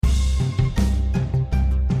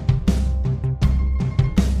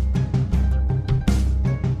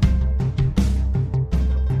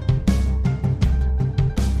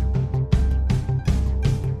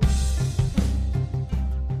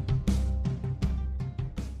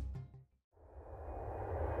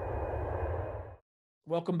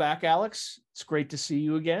Welcome back, Alex. It's great to see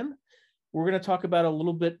you again. We're going to talk about a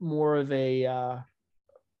little bit more of a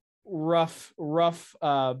rough,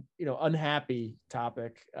 unhappy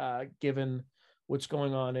topic, given what's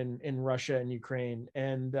going on in Russia and Ukraine.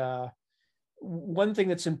 And one thing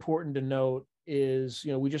that's important to note is,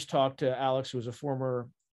 we just talked to Alex, who was a former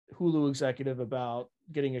Hulu executive, about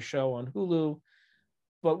getting a show on Hulu.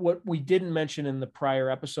 But what we didn't mention in the prior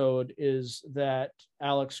episode is that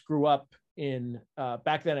Alex grew up in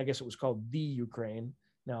back then, I guess it was called the Ukraine.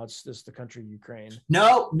 Now it's just the country Ukraine.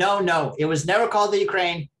 No. It was never called the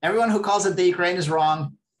Ukraine. Everyone who calls it the Ukraine is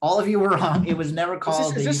wrong. All of you were wrong. It was never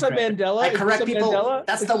called the Ukraine. Is this a Mandela? I correct people. Mandela?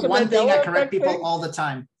 That's the one thing I correct people all the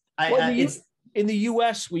time. In the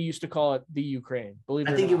US, we used to call it the Ukraine. Believe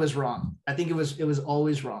it or not. I think it was wrong. I think it was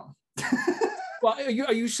always wrong. Well,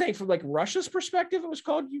 are you saying from like Russia's perspective, it was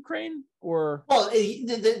called Ukraine, or? Well,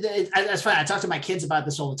 that's fine. I talk to my kids about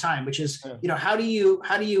this all the time, which is, how do you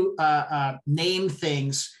name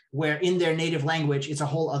things where in their native language it's a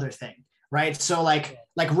whole other thing, right? So like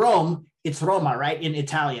Rome, it's Roma, right, in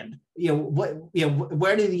Italian.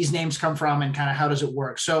 Where do these names come from, and kind of how does it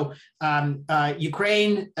work? So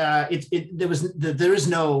Ukraine, there is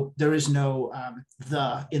no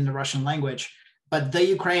the in the Russian language. But the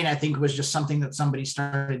Ukraine, I think, was just something that somebody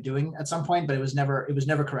started doing at some point, but it was never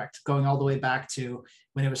correct, going all the way back to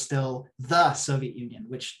when it was still the Soviet Union,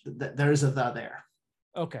 which there is a the there.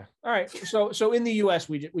 Okay, all right. So in the U.S.,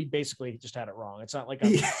 we basically just had it wrong. It's not like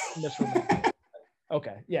I'm misremembering.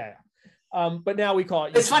 Okay, yeah. But now we call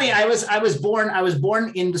it. It's funny. I was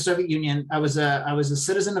born in the Soviet Union. I was a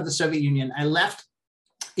citizen of the Soviet Union. I left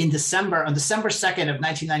on December 2nd of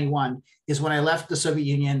 1991 is when I left the Soviet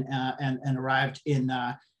Union and arrived in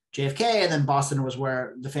JFK, and then Boston was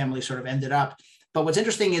where the family sort of ended up. But what's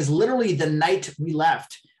interesting is literally the night we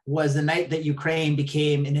left was the night that Ukraine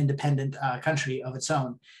became an independent country of its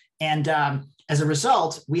own. And as a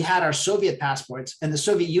result, we had our Soviet passports, and the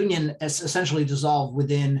Soviet Union essentially dissolved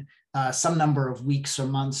within some number of weeks or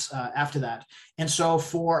months after that. And so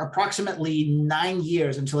for approximately 9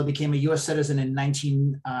 years, until I became a US citizen in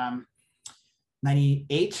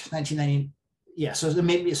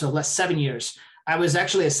 1990, so less 7 years, I was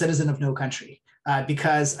actually a citizen of no country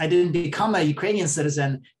because I didn't become a Ukrainian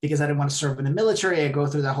citizen because I didn't want to serve in the military. I go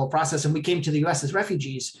through that whole process, and we came to the US as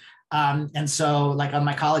refugees. And so like on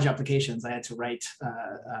my college applications, I had to write,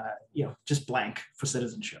 just blank for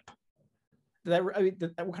citizenship.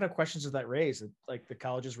 What kind of questions does that raise? Like the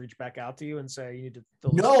colleges reach back out to you and say you need to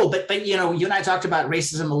fill No, but you and I talked about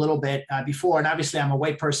racism a little bit before, and obviously I'm a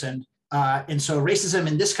white person, and so racism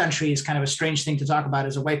in this country is kind of a strange thing to talk about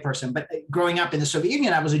as a white person. But growing up in the Soviet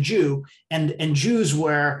Union, I was a Jew, and Jews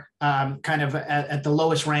were kind of at the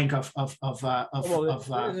lowest rank of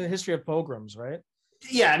the history of pogroms, right?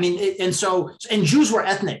 Yeah, I mean, and Jews were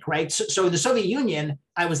ethnic, right? So in the Soviet Union,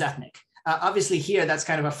 I was ethnic. Obviously here, that's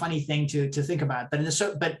kind of a funny thing to think about, but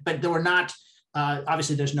but there were not,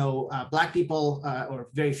 obviously there's no Black people or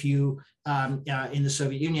very few in the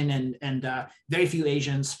Soviet Union, and very few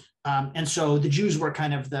Asians. And so the Jews were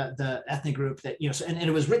kind of the ethnic group that, and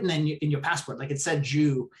it was written in your passport, like it said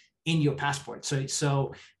Jew in your passport.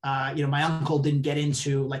 So my uncle didn't get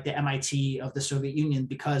into like the MIT of the Soviet Union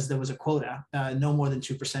because there was a quota, no more than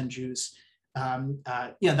 2% Jews,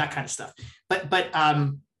 that kind of stuff. But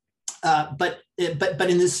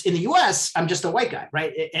in the U.S., I'm just a white guy,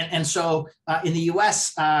 right? And so in the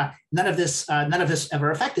U.S., none of this ever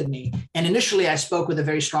affected me. And initially, I spoke with a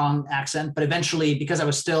very strong accent, but eventually, because I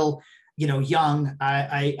was still, young,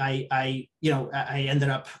 I ended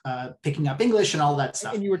up picking up English and all that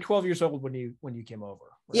stuff. And you were 12 years old when you came over.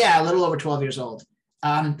 Right? Yeah, a little over 12 years old.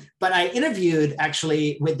 But I interviewed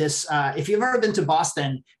actually with this, if you've ever been to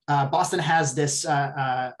Boston, Boston has this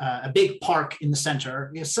a big park in the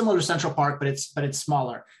center, similar to Central Park, but it's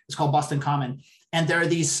smaller. It's called Boston Common. And there are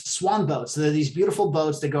these swan boats. So there are these beautiful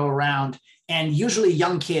boats that go around, and usually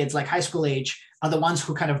young kids, like high school age, are the ones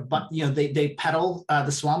who kind of, they pedal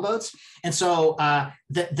the swan boats. And so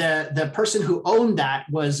the person who owned that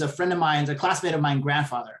was a friend of mine, a classmate of mine,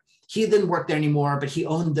 grandfather. He didn't work there anymore, but he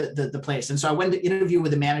owned the place. And so I went to interview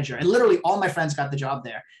with the manager, and literally all my friends got the job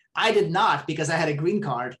there. I did not, because I had a green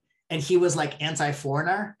card, and he was like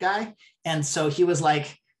anti-foreigner guy. And so he was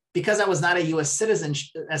like, because I was not a U.S. citizen,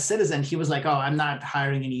 he was like, oh, I'm not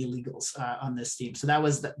hiring any illegals on this team. So that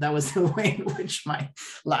was the way in which my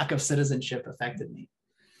lack of citizenship affected me.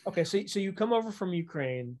 Okay, so you come over from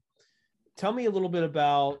Ukraine. Tell me a little bit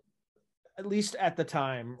about, at least at the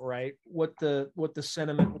time, right, what the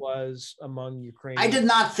sentiment was among Ukraine. I did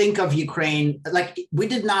not think of Ukraine, like we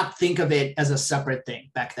did not think of it as a separate thing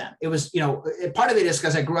back then. It was, part of it is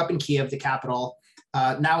because I grew up in Kiev, the capital.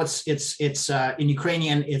 Now it's in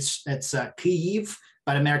Ukrainian, it's Kyiv,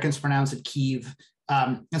 but Americans pronounce it Kyiv.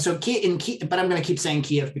 And so but I'm going to keep saying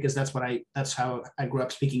Kiev because that's how I grew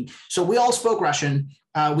up speaking. So we all spoke Russian.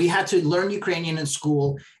 We had to learn Ukrainian in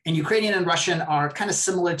school, and Ukrainian and Russian are kind of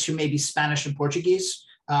similar to maybe Spanish and Portuguese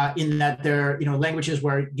in that they're languages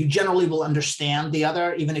where you generally will understand the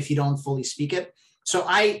other, even if you don't fully speak it. So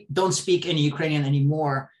I don't speak any Ukrainian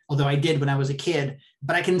anymore, although I did when I was a kid,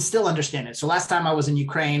 but I can still understand it. So last time I was in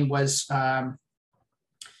Ukraine was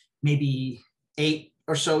maybe 8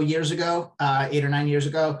 or so years ago, 8 or 9 years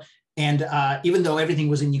ago. And even though everything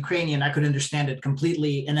was in Ukrainian, I could understand it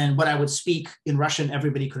completely. And then when I would speak in Russian,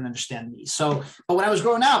 everybody could understand me. So, but when I was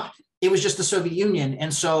growing up, it was just the Soviet Union.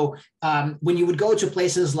 And so when you would go to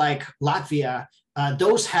places like Latvia,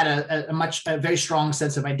 those had a very strong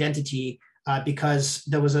sense of identity because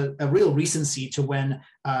there was a real recency to when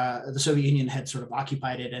the Soviet Union had sort of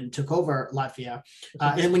occupied it and took over Latvia.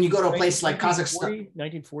 And when you go to a place like Kazakhstan,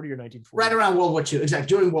 1940 or 1940, right around World War II, exactly,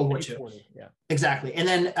 during World War II, yeah, exactly. And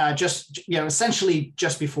then essentially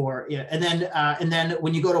just before, yeah. And then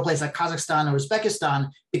when you go to a place like Kazakhstan or Uzbekistan,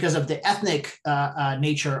 because of the ethnic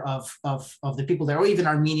nature of the people there, or even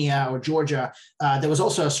Armenia or Georgia, there was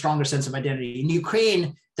also a stronger sense of identity. In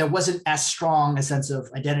Ukraine, there wasn't as strong a sense of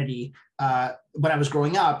identity when I was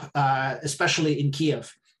growing up, especially in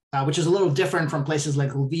Kiev, which is a little different from places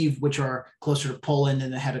like Lviv, which are closer to Poland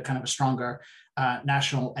and they had a kind of a stronger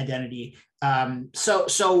national identity.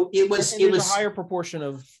 So it was a higher proportion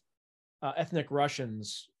of ethnic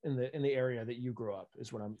Russians in the area that you grew up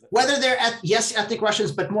is what I'm. Whether they're ethnic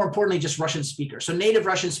Russians, but more importantly, just Russian speakers. So native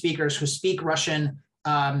Russian speakers who speak Russian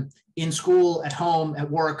in school, at home, at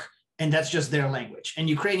work, and that's just their language. And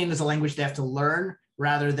Ukrainian is a language they have to learn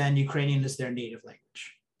rather than Ukrainian is their native language.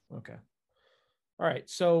 Okay. All right.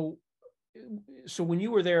 So when you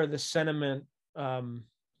were there, the sentiment, at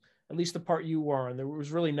least the part you were on, there was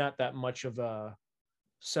really not that much of a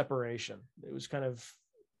separation. It was kind of.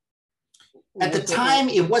 At the time,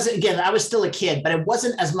 it wasn't, again, I was still a kid, but it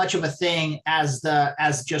wasn't as much of a thing as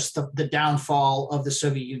just the downfall of the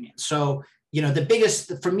Soviet Union. So,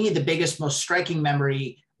 for me, the biggest, most striking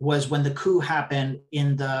memory was when the coup happened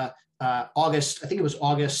in the August, I think it was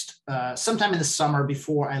August, sometime in the summer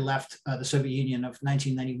before I left the Soviet Union of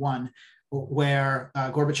 1991, where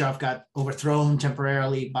Gorbachev got overthrown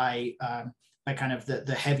temporarily by kind of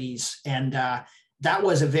the heavies. And that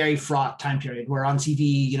was a very fraught time period where on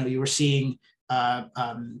TV, you were seeing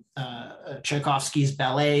Tchaikovsky's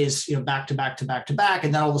ballets, back to back to back to back.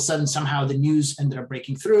 And then all of a sudden, somehow the news ended up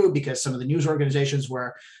breaking through because some of the news organizations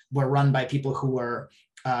were run by people who were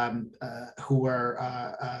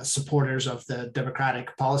supporters of the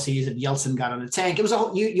democratic policies, and Yeltsin got on a tank. It was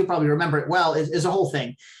you probably remember it well. It's a whole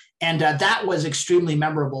thing. And that was extremely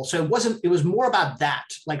memorable. So it was more about that,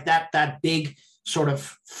 like that big sort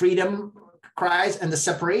of freedom cries, and the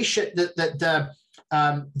separation, the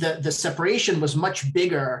separation was much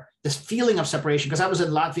bigger, this feeling of separation, because I was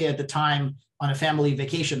in Latvia at the time on a family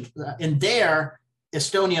vacation. And there,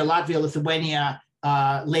 Estonia, Latvia, Lithuania,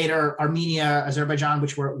 later Armenia, Azerbaijan,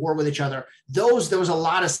 which were at war with each other, there was a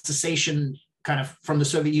lot of cessation kind of from the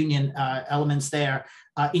Soviet Union elements there.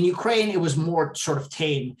 In Ukraine, it was more sort of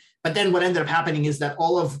tame. But then what ended up happening is that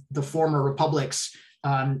all of the former republics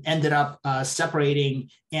ended up separating,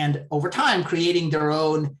 and over time creating their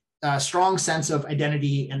own strong sense of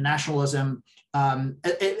identity and nationalism. And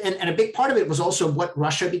a big part of it was also what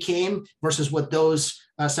Russia became versus what those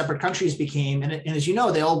separate countries became. And as you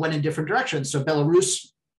know, they all went in different directions. So Belarus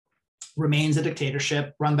remains a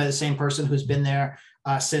dictatorship run by the same person who's been there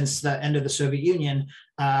since the end of the Soviet Union,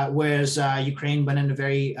 whereas Ukraine went in a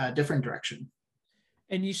very different direction.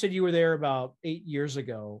 And you said you were there about 8 years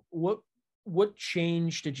ago. What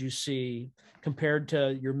change did you see compared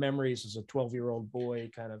to your memories as a 12-year-old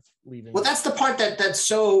boy kind of leaving? Well, that's the part that's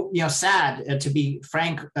so sad, to be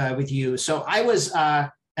frank with you. So I was,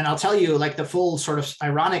 and I'll tell you like the full sort of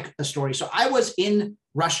ironic story. So I was in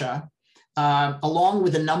Russia along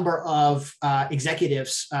with a number of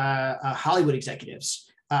executives, Hollywood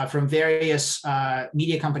executives from various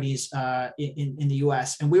media companies in the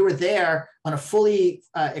US. And we were there on a fully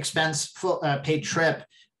paid trip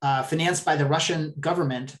financed by the Russian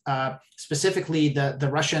government, specifically the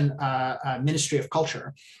Russian Ministry of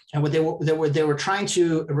Culture. And what they were trying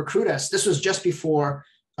to recruit us. This was just before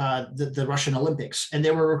the Russian Olympics, and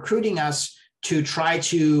they were recruiting us to try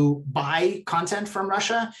to buy content from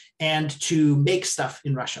Russia and to make stuff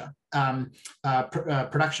in Russia,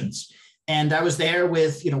 productions. And I was there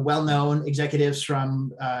with well-known executives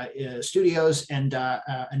from studios and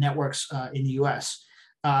networks in the US.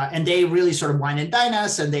 And they really sort of wine and dine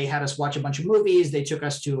us, and they had us watch a bunch of movies. They took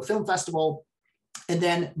us to a film festival. And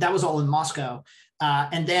then that was all in Moscow.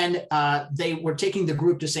 And then they were taking the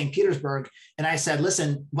group to St. Petersburg. And I said,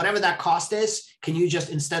 listen, whatever that cost is, can you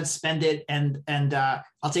just instead spend it? And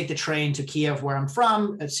I'll take the train to Kiev, where I'm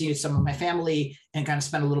from, and see some of my family and kind of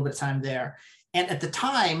spend a little bit of time there. And at the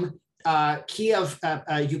time, Kiev,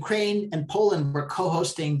 Ukraine and Poland were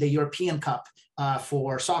co-hosting the European Cup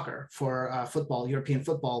for soccer, for football, European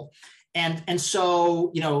football. And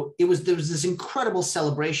so, there was this incredible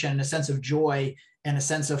celebration, a sense of joy and a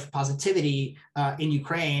sense of positivity in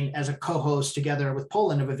Ukraine as a co-host together with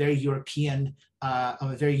Poland of a very European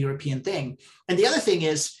thing. And the other thing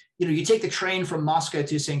is, you take the train from Moscow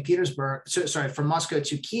to St. Petersburg, from Moscow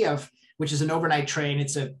to Kiev, which is an overnight train.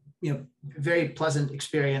 It's a very pleasant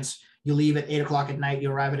experience. You leave at 8 o'clock at night,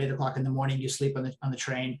 you arrive at 8 o'clock in the morning, you sleep on the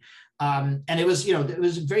train. And it was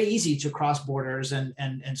very easy to cross borders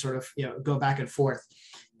and sort of, go back and forth.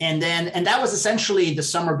 And that was essentially the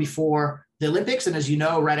summer before the Olympics. And as you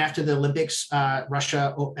know, right after the Olympics,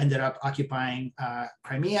 Russia ended up occupying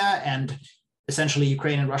Crimea, and essentially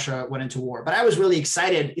Ukraine and Russia went into war. But I was really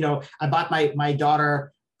excited. I bought my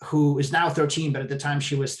daughter, who is now 13, but at the time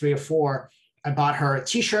she was 3 or 4. I bought her a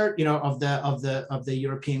T-shirt, of the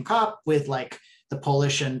European Cup with like the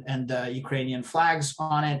Polish and the Ukrainian flags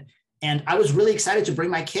on it. And I was really excited to bring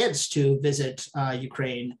my kids to visit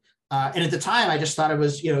Ukraine. And at the time, I just thought it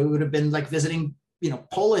was, it would have been like visiting,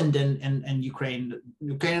 Poland and Ukraine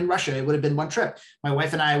and Russia. It would have been one trip. My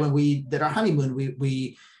wife and I, when we did our honeymoon,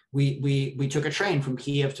 we took a train from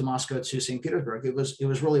Kiev to Moscow to St. Petersburg. It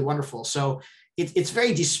was really wonderful. So it's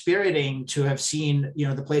very dispiriting to have seen,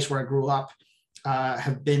 the place where I grew up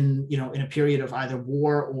have been, in a period of either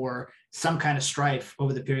war or some kind of strife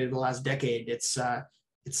over the period of the last decade. It's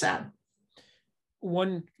sad.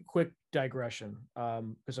 One quick digression,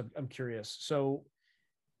 because I'm curious. So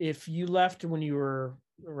if you left when you were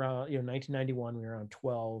around, 1991, when you were around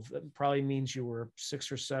 12, that probably means you were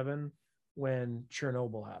 6 or 7 when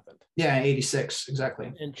Chernobyl happened. Yeah, 86,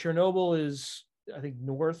 exactly. And Chernobyl is, I think,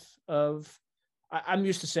 north of, I'm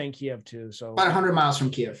used to saying Kiev too. So about 100 miles from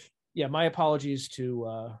Kiev. Yeah, my apologies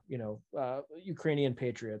to Ukrainian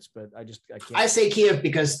patriots, but I can't. I say Kiev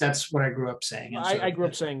because that's what I grew up saying. I grew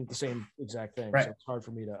up saying the same exact thing, right. So it's hard for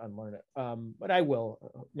me to unlearn it. But I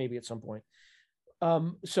will maybe at some point.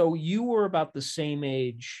 So you were about the same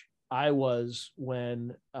age I was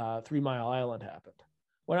when 3 Mile Island happened.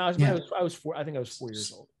 When I was 4, I think I was 4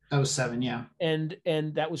 years old. I was 7, yeah. And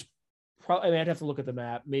that was probably, I'd have to look at the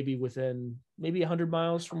map, maybe within 100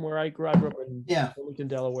 miles from where I grew up. I grew up in Wilmington,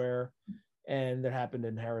 Delaware, and that happened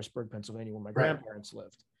in Harrisburg, Pennsylvania, where my grandparents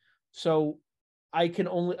lived. So I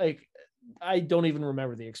don't even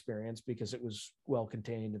remember the experience because it was well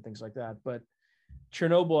contained and things like that. But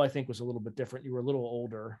Chernobyl, I think, was a little bit different. You were a little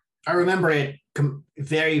older. I remember it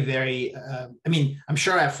very, very, I'm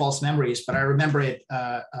sure I have false memories, but I remember it.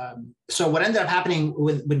 So what ended up happening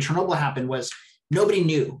when Chernobyl happened was nobody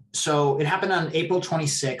knew. So it happened on April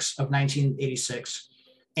 26th of 1986.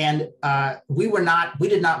 And we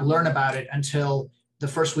did not learn about it until the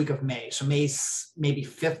first week of May. So May maybe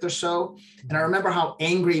 5th or so. And I remember how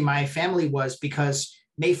angry my family was because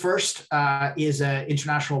May 1st is an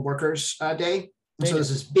International Workers' Day. And so there's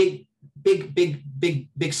this big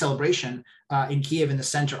celebration in Kiev in the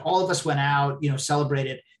center. All of us went out,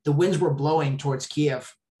 celebrated. The winds were blowing towards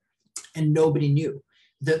Kiev and nobody knew.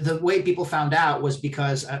 The way people found out was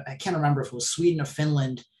because I can't remember if it was Sweden or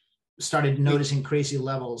Finland started noticing crazy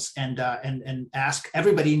levels and asked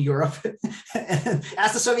everybody in Europe,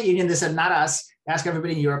 asked the Soviet Union. They said, not us, ask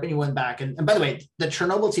everybody in Europe, and you went back. And by the way, the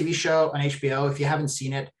Chernobyl TV show on HBO, if you haven't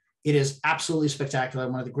seen it, it is absolutely spectacular.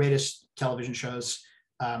 One of the greatest television shows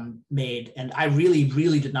made. And I really,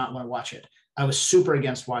 really did not want to watch it. I was super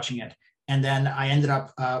against watching it. And then I ended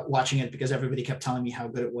up watching it because everybody kept telling me how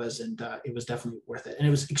good it was, and it was definitely worth it. And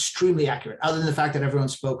it was extremely accurate. Other than the fact that everyone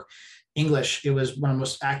spoke English, it was one of the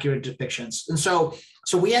most accurate depictions. And so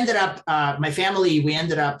we ended up, my family, we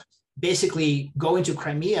ended up basically going to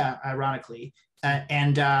Crimea, ironically,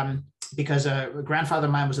 because a grandfather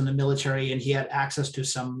of mine was in the military and he had access to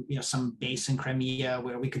some base in Crimea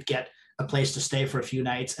where we could get a place to stay for a few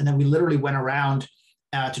nights. And then we literally went around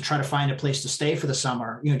to try to find a place to stay for the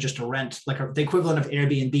summer, just to rent, like the equivalent of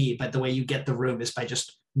Airbnb, but the way you get the room is by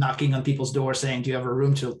just knocking on people's doors saying, do you have a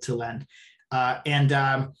room to lend? And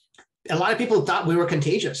a lot of people thought we were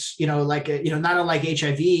contagious, not unlike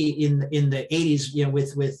HIV in the 80s,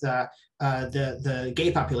 with the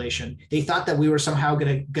gay population. They thought that we were somehow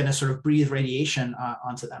gonna sort of breathe radiation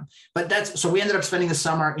onto them. But so we ended up spending the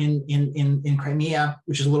summer in Crimea,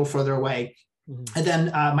 which is a little further away. Mhm. And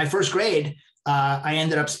then my first grade, I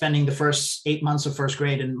ended up spending the first 8 months of first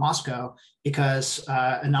grade in Moscow because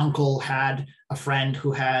an uncle had a friend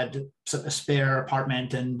who had a spare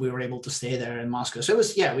apartment, and we were able to stay there in Moscow. So it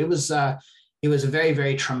was, yeah, it was a very,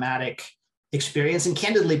 very traumatic experience. And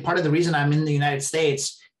candidly, part of the reason I'm in the United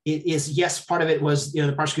States is, yes, part of it was,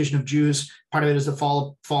 the persecution of Jews. Part of it is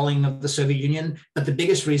the falling of the Soviet Union, but the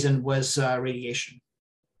biggest reason was radiation.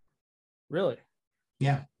 Really?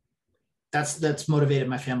 Yeah, that's motivated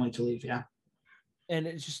my family to leave. Yeah. And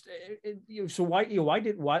it's just,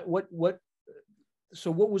 so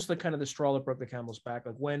what was the kind of the straw that broke the camel's back?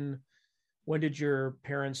 Like when did your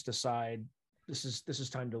parents decide this is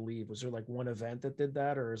time to leave? Was there like one event that did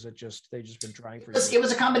that, or is it just they just been trying for years? It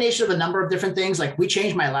was a combination of a number of different things. Like, we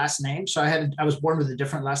changed my last name, so I was born with a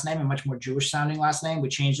different last name, a much more Jewish sounding last name. We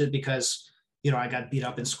changed it because I got beat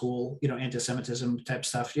up in school, anti-Semitism type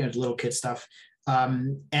stuff, little kid stuff,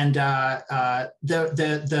 and the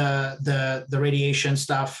radiation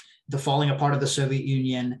stuff, the falling apart of the Soviet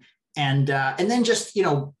Union, and then just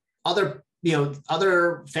other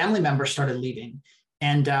family members started leaving.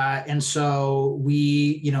 And so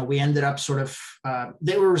we ended up sort of,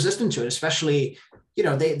 they were resistant to it, especially,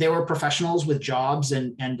 they were professionals with jobs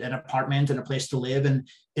and an apartment and a place to live. But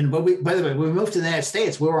by the way, when we moved to the United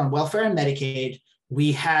States, we were on welfare and Medicaid.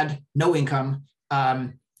 We had no income.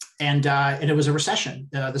 And it was a recession.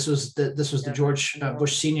 This was the George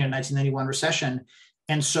Bush Sr. 1991 recession.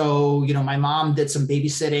 And so, my mom did some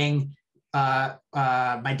babysitting.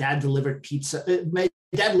 My dad delivered pizza.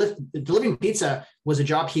 Delivering pizza was a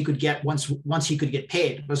job he could get once he could get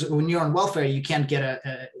paid. Because when you're on welfare, you can't get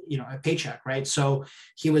a paycheck, right? So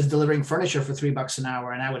he was delivering furniture for $3 an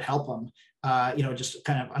hour, and I would help him, just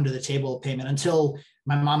kind of under the table payment, until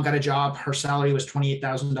my mom got a job. Her salary was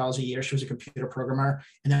 $28,000 a year. She was a computer programmer,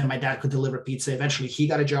 and then my dad could deliver pizza. Eventually, he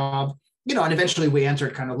got a job, and eventually we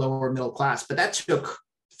entered kind of lower middle class. But that took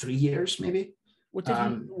 3 years, maybe.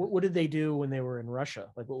 What did they do when they were in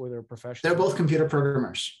Russia? Like, what were their professions? They're both computer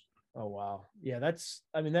programmers. Oh, wow. Yeah.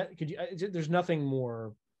 There's nothing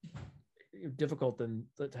more difficult than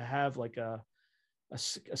to have like a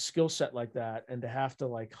skill set like that, and to have to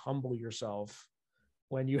like humble yourself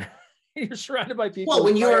when you're surrounded by people. Well,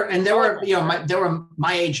 they were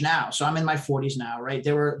my age now. So I'm in my 40s now, right?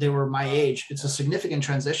 They were my age. It's a significant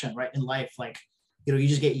transition, right, in life. Like, you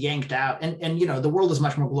just get yanked out, and the world is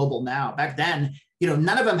much more global now. Back then,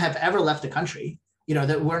 none of them have ever left the country.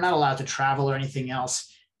 That we're not allowed to travel or anything else.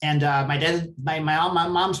 And my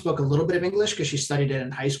mom spoke a little bit of English because she studied it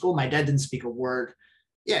in high school. My dad didn't speak a word.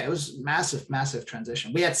 Yeah, it was massive, massive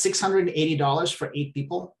transition. We had $680 for 8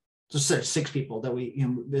 people. So 6 people that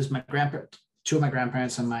there's my grandparents, 2 of my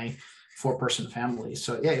grandparents, and my 4-person family.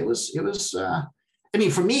 So yeah, it was. I mean,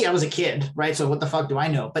 for me, I was a kid, right? So what the fuck do I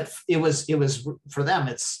know? But it was for them.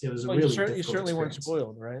 It was really difficult. You certainly weren't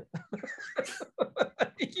spoiled, right?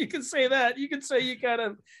 You can say that. You can say you kind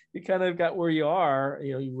of got where you are.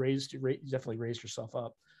 You definitely raised yourself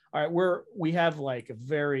up. All right, we have like a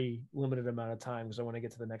very limited amount of time because I want to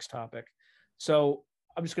get to the next topic. So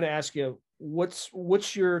I'm just going to ask you,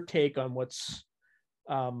 what's your take on what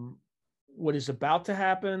is about to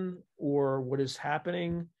happen, or what is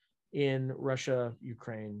happening in Russia,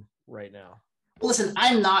 Ukraine right now? Well, listen,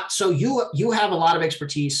 I'm not. So you have a lot of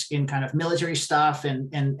expertise in kind of military stuff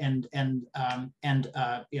and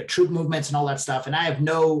troop movements and all that stuff, and I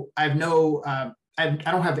don't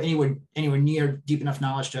have anywhere near deep enough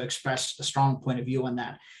knowledge to express a strong point of view on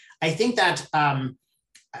that. I think that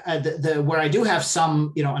where I do have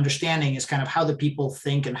some understanding is kind of how the people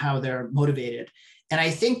think and how they're motivated, and I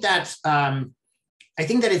think that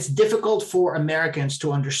it's difficult for Americans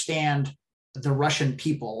to understand the Russian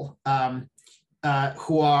people,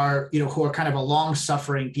 who are kind of a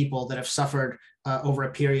long-suffering people that have suffered over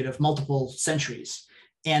a period of multiple centuries,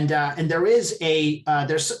 and there is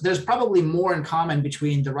there's probably more in common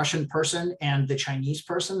between the Russian person and the Chinese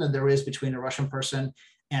person than there is between a Russian person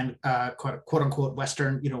and quote unquote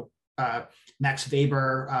Western, Max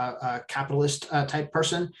Weber capitalist type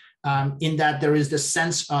person, in that there is this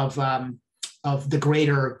sense of the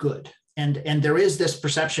greater good. And there is this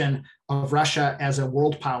perception of Russia as a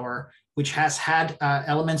world power, which has had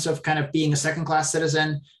elements of kind of being a second-class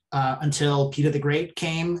citizen until Peter the Great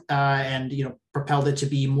came and propelled it to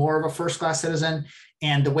be more of a first-class citizen.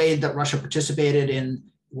 And the way that Russia participated in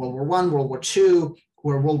World War I, World War II,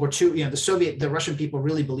 where World War II, the Russian people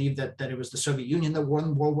really believed that it was the Soviet Union that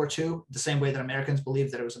won World War II, the same way that Americans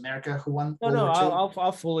believed that it was America who won World War II.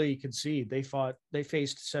 I'll fully concede. They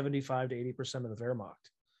faced 75 to 80% of the Wehrmacht.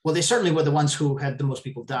 Well, they certainly were the ones who had the most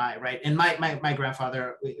people die, right? And my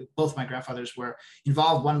grandfather, both my grandfathers were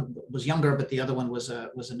involved. One was younger, but the other one was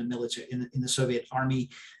in the military in the Soviet army.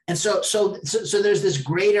 And so there's this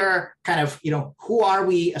greater kind of, who are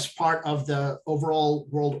we as part of the overall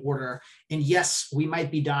world order? And yes, we might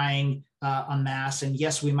be dying en masse, and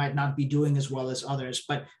yes, we might not be doing as well as others,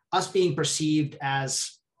 but us being perceived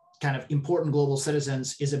as kind of important global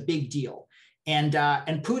citizens is a big deal. And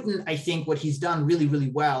Putin, I think what he's done really,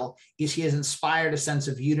 really well is he has inspired a sense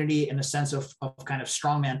of unity and a sense of kind of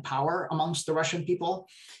strongman power amongst the Russian people.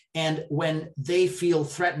 And when they feel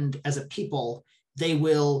threatened as a people, they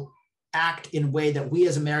will act in a way that we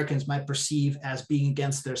as Americans might perceive as being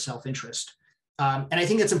against their self-interest. And I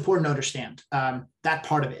think it's important to understand that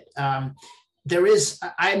part of it. I'm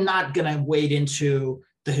not going to wade into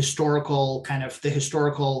the historical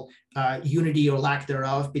unity or lack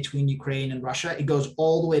thereof between Ukraine and Russia. It goes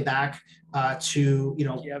all the way back to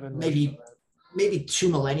maybe 2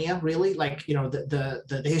 millennia, really. Like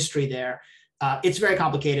the history there. It's very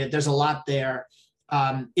complicated. There's a lot there.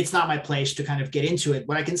 It's not my place to kind of get into it.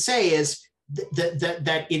 What I can say is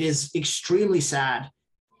that it is extremely sad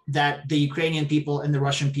that the Ukrainian people and the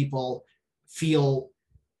Russian people feel.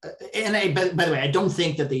 And by the way, I don't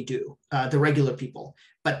think that they do, the regular people,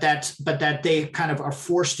 but that they kind of are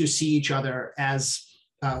forced to see each other as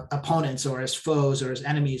opponents or as foes or as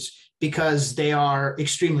enemies because they are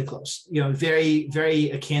extremely close. Very, very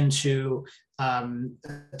akin to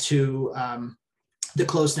the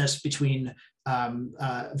closeness between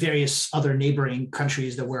various other neighboring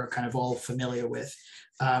countries that we're kind of all familiar with.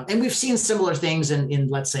 And we've seen similar things in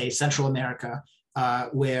let's say, Central America.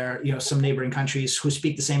 Where some neighboring countries who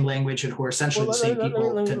speak the same language and who are essentially the same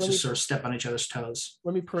people tend to sort of step on each other's toes.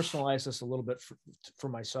 Let me personalize this a little bit for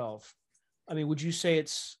myself. I mean, would you say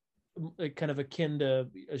it's kind of akin to,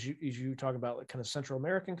 as you talk about, like kind of Central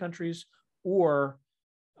American countries, or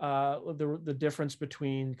the difference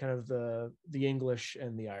between kind of the English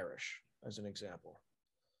and the Irish, as an example?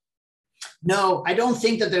 No, I don't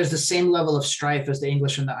think that there's the same level of strife as the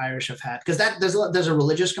English and the Irish have had, because there's a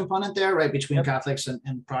religious component there, right, between Catholics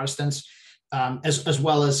and Protestants, as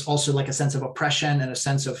well as also like a sense of oppression and a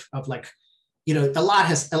sense of like, a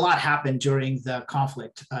lot happened during the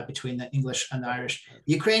conflict between the English and the Irish.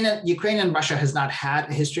 Ukraine and Russia has not had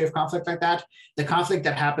a history of conflict like that. The conflict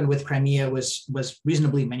that happened with Crimea was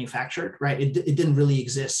reasonably manufactured, right? It didn't really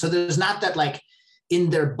exist. So there's not that like in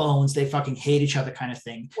their bones they fucking hate each other kind of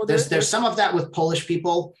thing. Well, there's some of that with Polish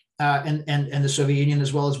people and the Soviet Union,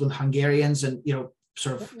 as well as with Hungarians, and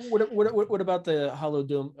sort of. What about the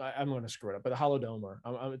Holodomor? I'm going to screw it up, but the Holodomor,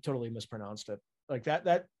 I totally mispronounced it. Like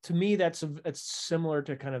that to me, it's similar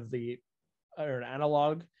to kind of an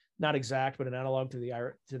analog, not exact, but an analog to the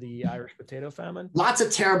Irish potato famine. Lots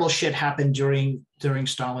of terrible shit happened during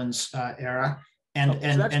Stalin's era.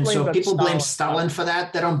 And so people blame Stalin for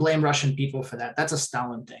that. They don't blame Russian people for that. That's a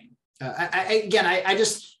Stalin thing.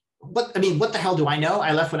 What the hell do I know?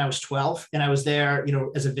 I left when I was 12 and I was there,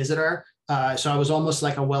 as a visitor. So I was almost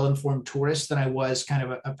like a well-informed tourist than I was kind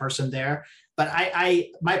of a person there. But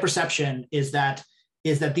my perception is that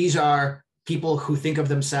these are people who think of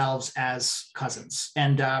themselves as cousins.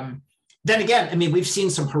 And then again, I mean, we've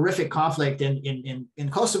seen some horrific conflict in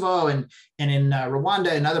Kosovo and in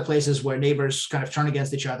Rwanda and other places where neighbors kind of turn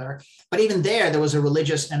against each other. But even there was a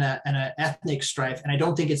religious and an ethnic strife, and I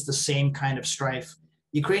don't think it's the same kind of strife.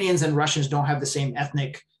 Ukrainians and Russians don't have the same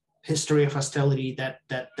ethnic history of hostility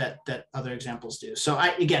that other examples do. So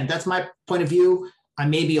again, that's my point of view. I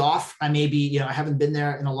may be off. I may be, I haven't been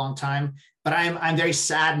there in a long time, but I'm very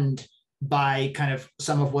saddened by kind of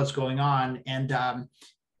some of what's going on. And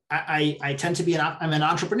I tend to be I'm an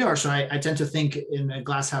entrepreneur, so I tend to think in a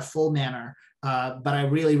glass half full manner. But I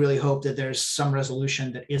really, really hope that there's some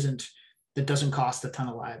resolution that doesn't cost a ton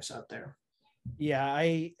of lives out there. Yeah,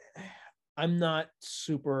 I'm not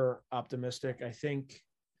super optimistic. I think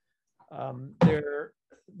they're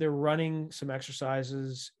running some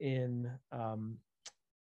exercises in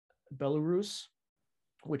Belarus,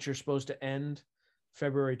 which are supposed to end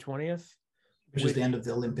February 20th. Which is the end of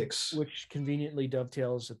the Olympics. Which conveniently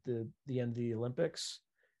dovetails at the end of the Olympics.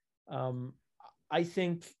 I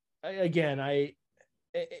think, again,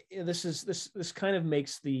 this kind of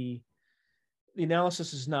makes the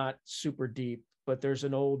analysis is not super deep, but there's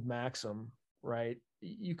an old maxim, right?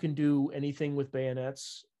 You can do anything with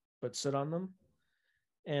bayonets, but sit on them.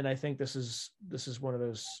 And I think this is one of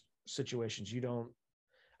those situations.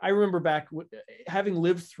 I remember back having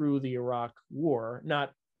lived through the Iraq War,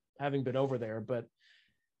 not having been over there, but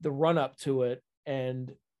the run up to it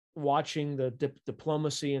and watching the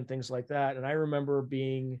diplomacy and things like that. And I remember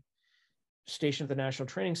being stationed at the National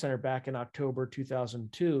Training Center back in October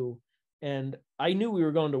 2002, and I knew we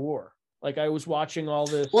were going to war. Like I was watching all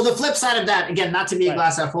this. Well, the flip side of that, again, not to be a Right.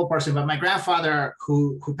 glass half full person, but my grandfather,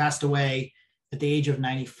 who passed away at the age of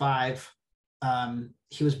 95,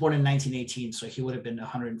 he was born in 1918, so he would have been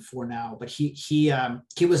 104 now. But he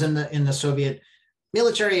was in the Soviet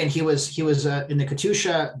military, and he was in the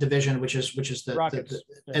Katyusha division, which is Rockets.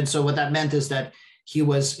 and so what that meant is that he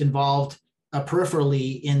was involved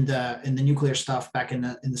peripherally in the nuclear stuff back in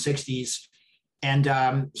the 60s,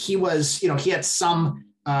 and he was, he had some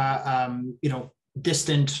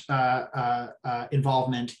distant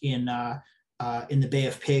involvement in the Bay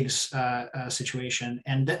of Pigs situation,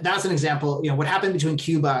 and that's an example. What happened between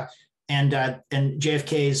Cuba and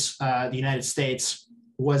JFK's the United States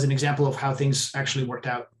was an example of how things actually worked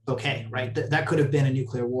out okay, right? That could have been a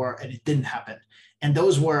nuclear war, and it didn't happen. And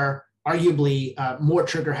those were arguably more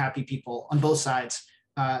trigger-happy people on both sides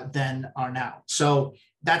than are now. So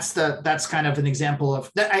that's kind of an example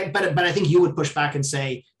of that. But I think you would push back and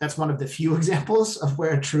say that's one of the few examples of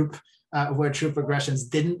where troop aggressions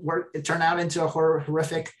didn't work. It turned out into a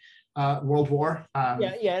horrific world war.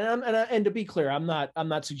 And to be clear, I'm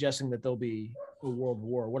not suggesting that there'll be a world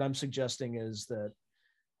war. What I'm suggesting is that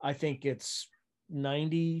I think it's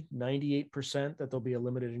 98% that there'll be a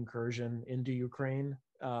limited incursion into Ukraine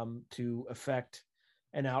to affect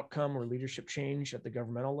an outcome or leadership change at the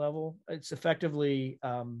governmental level. It's effectively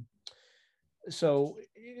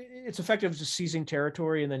it's effective just seizing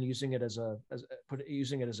territory and then using it as a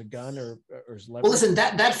gun or as leverage. Well, listen,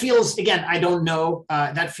 that feels, again, I don't know,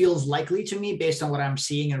 that feels likely to me based on what I'm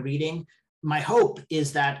seeing and reading. My hope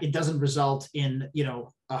is that it doesn't result in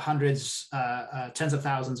hundreds, tens of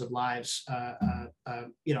thousands of lives.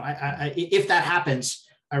 If that happens,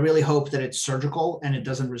 I really hope that it's surgical and it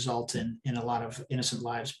doesn't result in a lot of innocent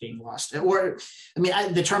lives being lost. Or,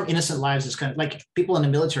 the term innocent lives is kind of like people in the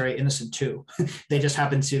military, innocent too. They just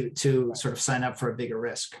happen to sort of sign up for a bigger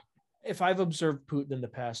risk. If I've observed Putin in the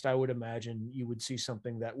past, I would imagine you would see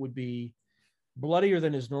something that would be bloodier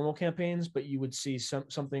than his normal campaigns, but you would see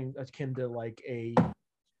something akin to like a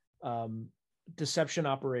deception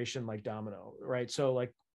operation like Domino, right? So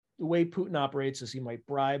like the way Putin operates is he might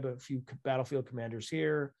bribe a few battlefield commanders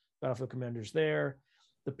here, battlefield commanders there.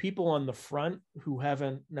 The people on the front who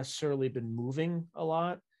haven't necessarily been moving a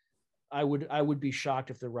lot, I would be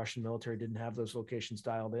shocked if the Russian military didn't have those locations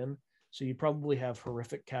dialed in. So you'd probably have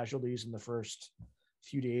horrific casualties in the first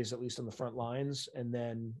few days, at least on the front lines. And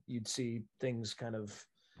then you'd see things kind of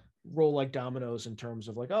roll like dominoes in terms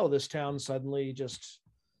of like, oh, this town suddenly just,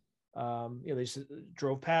 they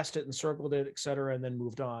drove past it and circled it, et cetera, and then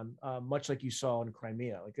moved on, much like you saw in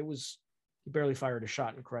Crimea. Like he barely fired a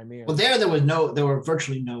shot in Crimea. Well, there were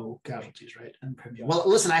virtually no casualties, right? In Crimea. Well,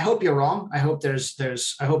 listen, I hope you're wrong. I hope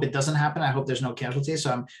I hope it doesn't happen. I hope there's no casualties.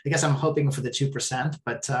 So I guess I'm hoping for the 2%,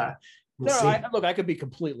 but we'll see. I could be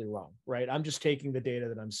completely wrong, right? I'm just taking the data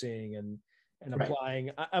that I'm seeing and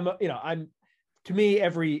applying. Right. To me,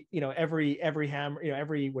 every hammer,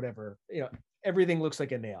 every whatever, everything looks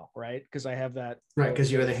like a nail, right? Because I have that. Right,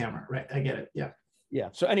 because you're the hammer, right? I get it. Yeah. Yeah.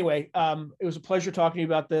 So anyway, it was a pleasure talking to you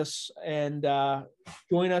about this, and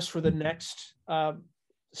join us for the next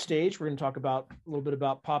stage. We're going to talk a little bit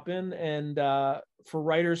about Pop-In, and for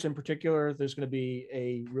writers in particular, there's going to be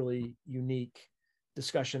a really unique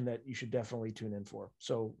discussion that you should definitely tune in for.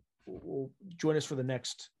 So we'll join us for the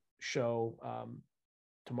next show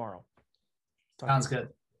tomorrow. Sounds good.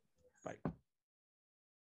 Bye.